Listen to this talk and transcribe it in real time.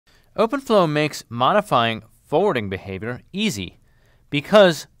OpenFlow makes modifying forwarding behavior easy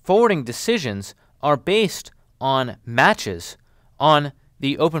because forwarding decisions are based on matches on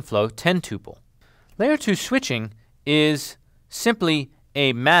the OpenFlow 10 tuple. Layer 2 switching is simply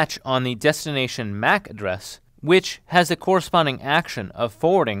a match on the destination MAC address, which has the corresponding action of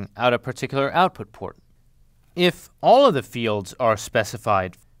forwarding out a particular output port. If all of the fields are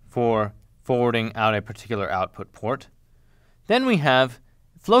specified for forwarding out a particular output port, then we have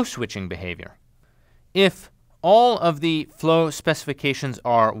flow switching behavior. If all of the flow specifications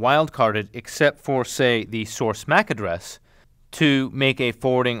are wildcarded except for, say, the source MAC address to make a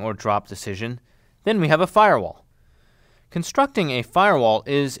forwarding or drop decision, then we have a firewall. Constructing a firewall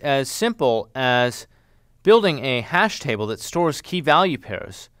is as simple as building a hash table that stores key value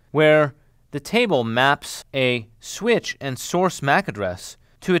pairs, where the table maps a switch and source MAC address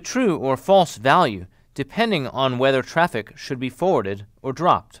to a true or false value depending on whether traffic should be forwarded or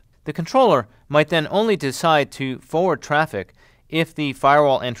dropped. The controller might then only decide to forward traffic if the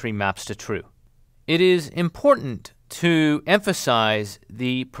firewall entry maps to true. It is important to emphasize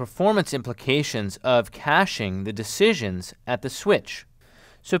the performance implications of caching the decisions at the switch.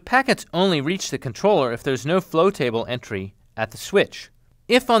 So packets only reach the controller if there's no flow table entry at the switch.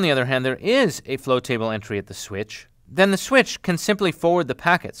 If, on the other hand, there is a flow table entry at the switch, then the switch can simply forward the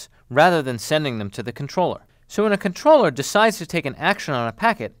packets rather than sending them to the controller. So when a controller decides to take an action on a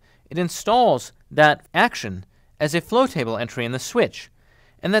packet, it installs that action as a flow table entry in the switch,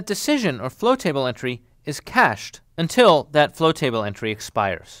 and that decision or flow table entry is cached until that flow table entry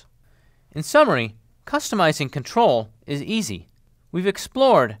expires. In summary, customizing control is easy. We've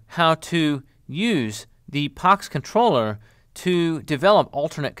explored how to use the POX controller to develop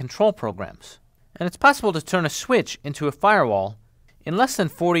alternate control programs. And it's possible to turn a switch into a firewall in less than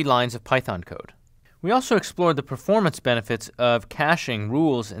 40 lines of Python code. We also explored the performance benefits of caching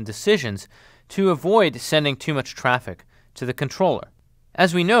rules and decisions to avoid sending too much traffic to the controller.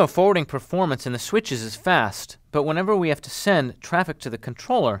 As we know, forwarding performance in the switches is fast, but whenever we have to send traffic to the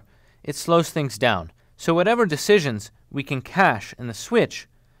controller, it slows things down. So whatever decisions we can cache in the switch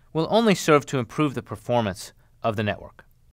will only serve to improve the performance of the network.